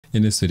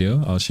In this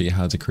video, I'll show you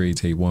how to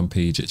create a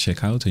one-page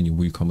checkout in your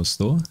WooCommerce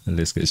store, and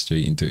let's get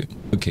straight into it.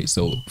 Okay,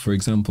 so for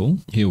example,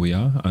 here we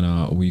are on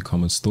our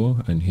WooCommerce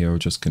store, and here I've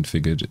just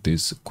configured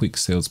this quick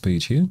sales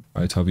page here,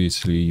 right?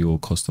 Obviously, you'll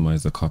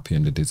customize the copy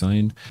and the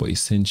design, but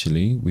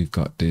essentially we've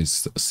got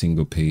this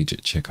single page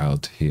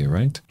checkout here,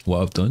 right?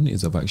 What I've done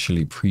is I've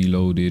actually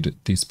preloaded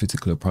this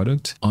particular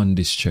product on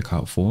this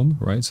checkout form,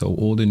 right? So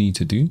all they need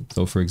to do,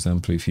 so for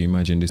example, if you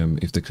imagine this,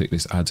 if they click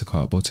this add to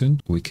cart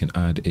button, we can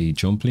add a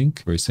jump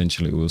link where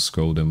essentially we'll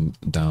scroll them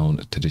down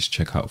to this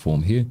checkout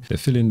form here. They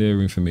fill in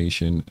their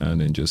information and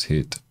then just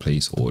hit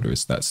place order.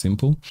 It's that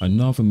simple.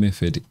 Another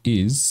method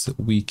is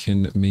we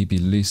can maybe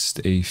list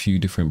a few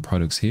different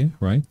products here,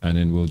 right? And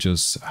then we'll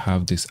just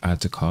have this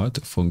add to cart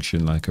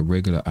function like a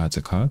regular add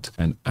to cart.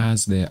 And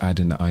as they're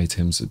adding the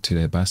items to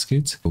their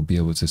basket, we'll be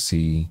able to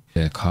see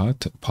their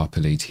cart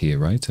populate here,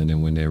 right? And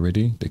then when they're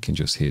ready, they can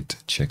just hit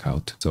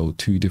checkout. So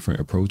two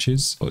different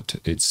approaches, but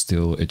it's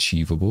still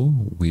achievable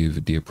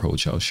with the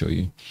approach I'll show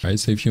you. All right,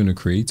 so if you want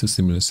to create a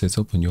similar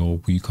setup on your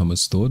WooCommerce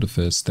store, the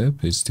first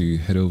step is to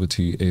head over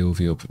to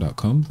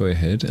aovup.com. Go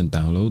ahead and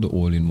download the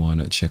all-in-one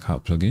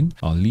checkout plugin.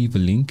 I'll leave a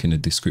link in the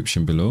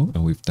description below.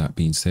 And with that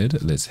being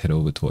said, let's head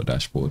over to our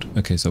dashboard.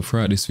 Okay, so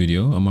throughout this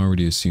video, I'm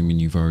already assuming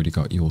you've already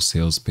got your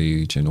sales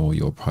page and all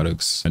your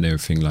products and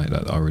everything like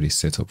that already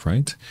set up,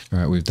 right? All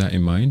right, with that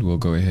in mind, we'll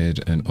go ahead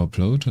and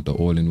upload the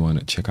all-in-one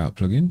checkout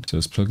plugin. So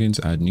as plugins,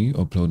 add new,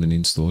 upload and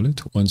install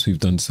it. Once we've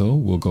done so,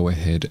 we'll go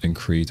ahead and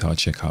create our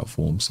checkout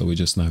form. So we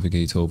just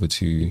navigate over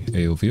to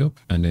AOVUp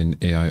and then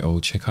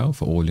AIO checkout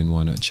for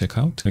all-in-one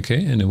checkout.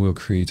 Okay, and then we'll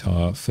create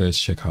our first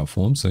checkout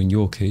form. So in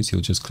your case,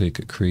 you'll just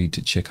click create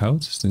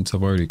checkout. Since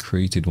I've already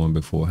created one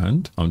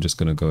beforehand, I'm just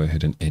going to go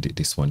ahead and edit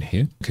this one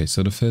here. Okay,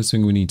 so the first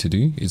thing we need to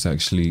do is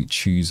actually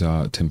choose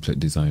our template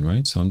design,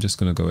 right? So I'm just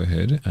going to go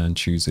ahead and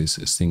choose this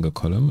single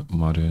column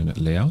modern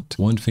layout.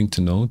 One thing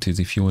to note is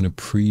if you want to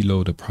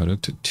preload a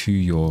product to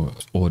your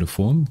order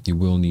form, you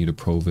will need a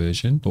pro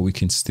version, but we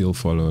can still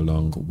follow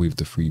along with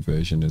the free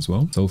version as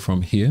well. So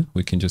from here,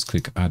 we can just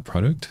click add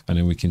product and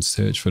then we can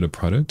search for the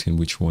product in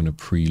which we want to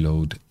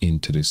preload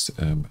into this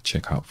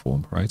checkout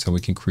form, right? So we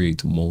can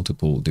create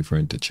multiple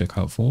different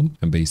checkout form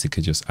and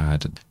basically just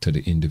add to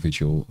the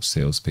individual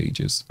sales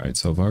pages, right?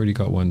 So I've already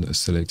got one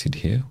selected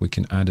here. We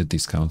can add a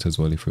discount as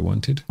well if we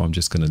wanted. I'm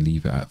just going to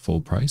leave it at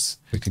full price.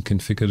 We can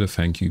configure the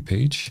thank you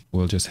page.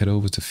 We'll just head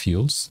over to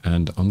fields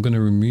and I'm going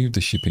to remove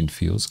the shipping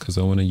fields because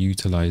I want to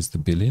utilize the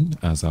billing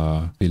as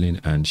our billing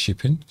and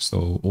shipping.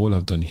 So all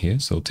I've done here,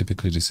 so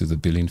typically this is a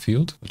billing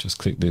field. I'll just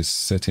click this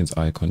settings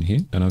icon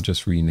here and I've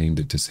just renamed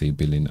it to say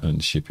billing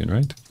and shipping,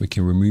 right? We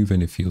can remove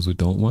any fields we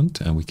don't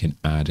want and we can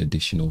add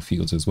additional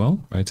fields as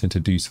well, right? And to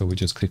do so, we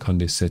just click on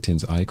this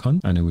settings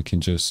icon and then we can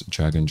just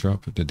drag and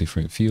drop the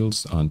different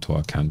fields onto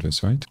our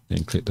canvas, right?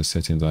 Then click the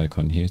settings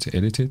icon here to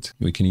edit it.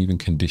 We can even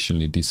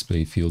conditionally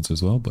display fields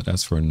as well, but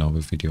that's for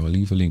another video. I'll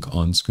leave a link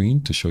on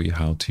screen to show you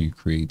how to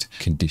create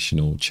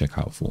conditional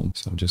checkout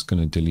forms. So I'm just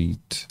going to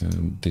delete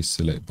this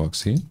select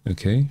box here.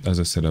 Okay, as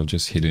I said, I've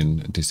just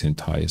hidden this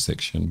entire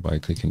section by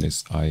clicking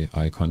this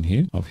icon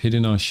here. I've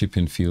hidden our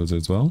shipping fields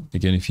as well.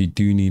 Again, if you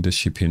do need the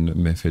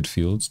shipping method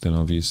fields, then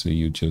obviously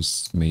you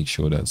just make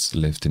sure that's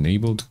left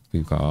enabled.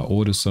 We've got our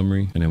order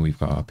summary and then we've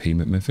got our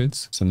payment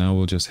methods. So now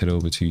we'll just head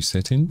over to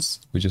settings.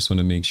 We just want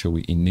to make sure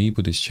we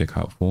enable this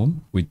checkout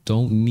form. We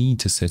don't need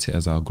to set it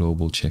as our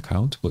global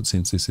checkout, but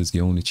since this is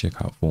the only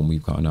checkout form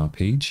we've got on our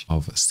page,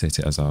 I've set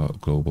it as our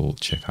global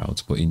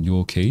checkout. But in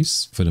your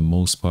case, for the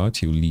most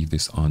part, you'll leave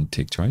this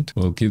unticked, right?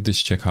 We'll give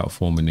this checkout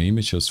form a name.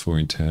 It's just for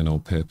internal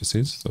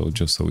purposes. So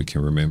just so we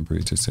can remember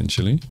it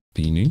essentially.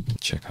 Beanie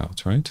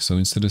checkout, right? So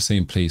instead of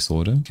saying place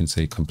order, we can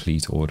say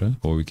complete order,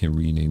 or we can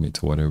rename it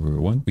to whatever we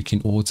want. We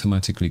can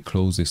automatically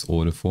close this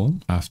order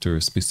form after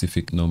a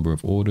specific number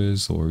of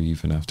orders or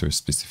even after a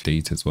specific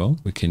date as well.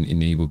 We can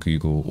enable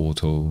Google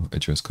auto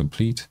address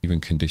complete,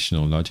 even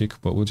conditional logic,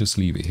 but we'll just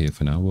leave it here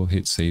for now. We'll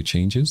hit save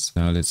changes.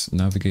 Now let's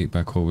navigate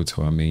back over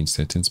to our main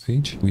settings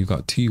page. We've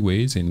got two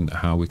ways in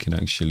how we can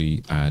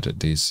actually add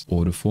this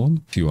order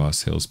form to our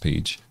sales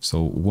page.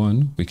 So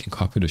one, we can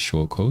copy the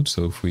shortcode.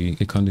 So if we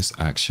click on this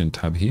action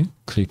tab here,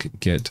 click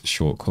get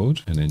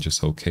shortcode and then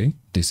just okay.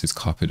 This is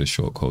copy the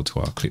shortcode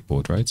to our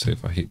clipboard, right? So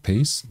if I hit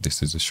paste,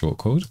 this is a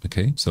shortcode.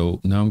 Okay, so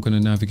now I'm going to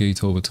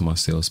navigate over to my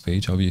sales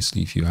page.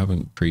 Obviously, if you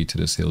haven't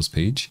created a sales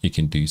page, you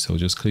can do so.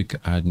 Just click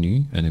add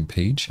new and then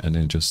page and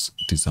then just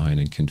design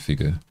and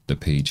configure the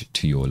page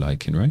to your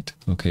liking, right?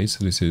 Okay,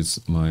 so this is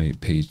my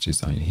page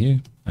design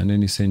here. And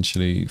then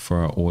essentially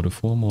for our order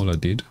form, all I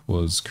did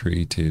was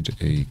created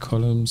a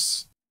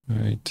columns,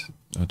 right?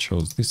 I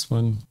chose this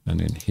one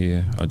and then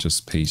here I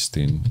just paste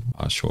in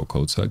our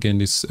shortcode. So again,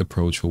 this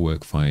approach will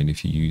work fine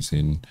if you're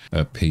using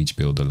a page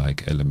builder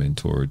like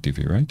Element or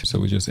Divi, right? So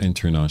we're just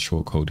entering our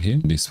shortcode here.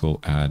 This will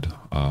add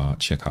our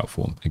checkout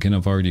form. Again,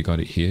 I've already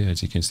got it here.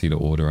 As you can see, the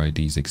order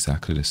ID is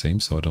exactly the same,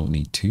 so I don't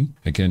need two.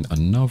 Again,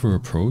 another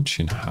approach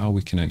in how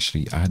we can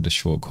actually add the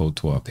shortcode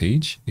to our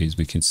page is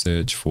we can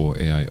search for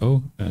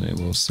AIO and it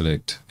will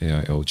select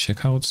AIO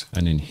checkout.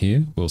 And in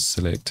here, we'll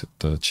select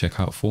the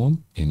checkout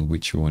form in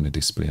which we want to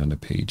display on the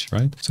page,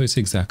 right? So it's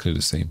exactly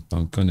the same.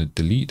 I'm going to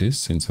delete this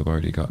since I've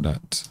already got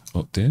that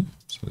up there.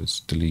 So let's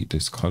delete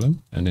this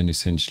column, and then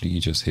essentially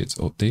you just hit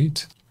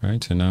update,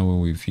 right? And now when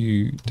we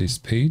view this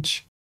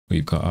page,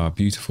 we've got our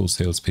beautiful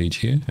sales page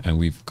here, and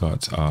we've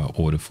got our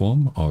order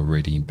form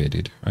already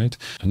embedded, right?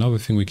 Another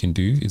thing we can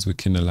do is we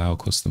can allow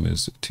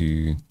customers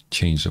to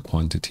change the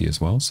quantity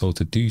as well. So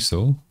to do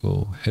so,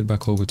 we'll head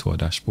back over to our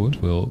dashboard.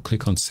 We'll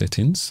click on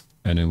settings,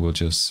 and then we'll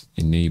just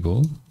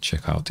enable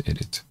checkout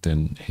edit,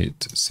 then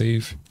hit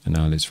save. And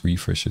now let's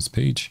refresh this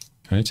page.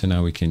 Right, and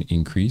now we can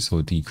increase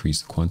or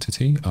decrease the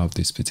quantity of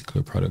this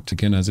particular product.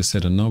 Again, as I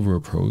said, another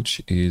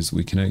approach is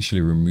we can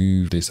actually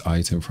remove this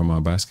item from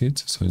our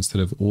basket. So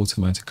instead of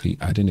automatically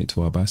adding it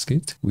to our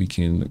basket, we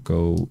can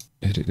go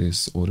edit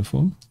this order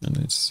form, and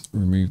let's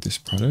remove this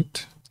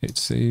product, hit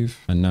save.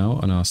 And now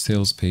on our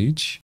sales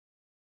page,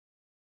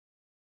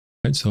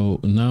 right, so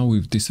now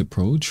with this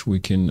approach,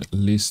 we can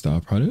list our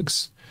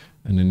products,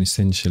 and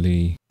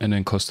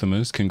then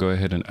customers can go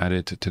ahead and add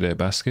it to their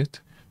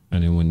basket.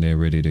 And then when they're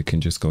ready, they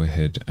can just go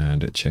ahead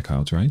and check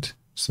out, right?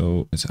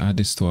 So let's add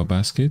this to our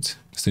basket.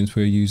 Since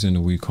we're using a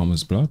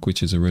WooCommerce block,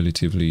 which is a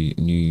relatively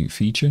new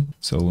feature.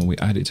 So when we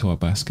add it to our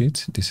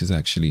basket, this is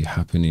actually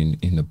happening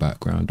in the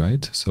background,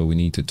 right? So we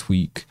need to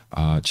tweak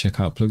our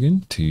checkout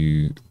plugin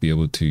to be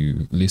able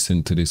to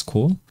listen to this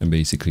call and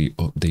basically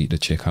update the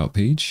checkout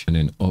page and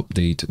then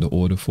update the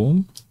order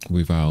form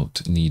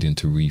without needing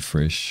to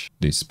refresh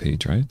this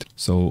page, right?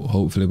 So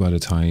hopefully by the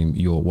time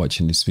you're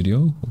watching this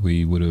video,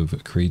 we would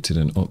have created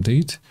an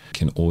update,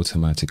 can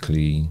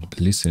automatically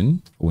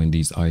listen when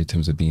these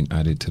items are being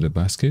added to the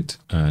basket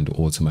and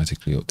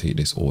automatically update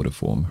this order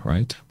form,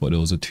 right? But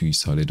those are two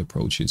solid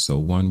approaches. So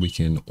one, we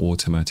can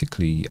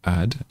automatically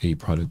add a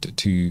product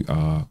to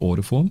our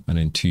order form, and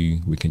then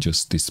two, we can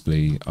just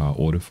display our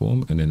order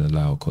form and then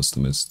allow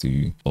customers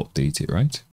to update it, right?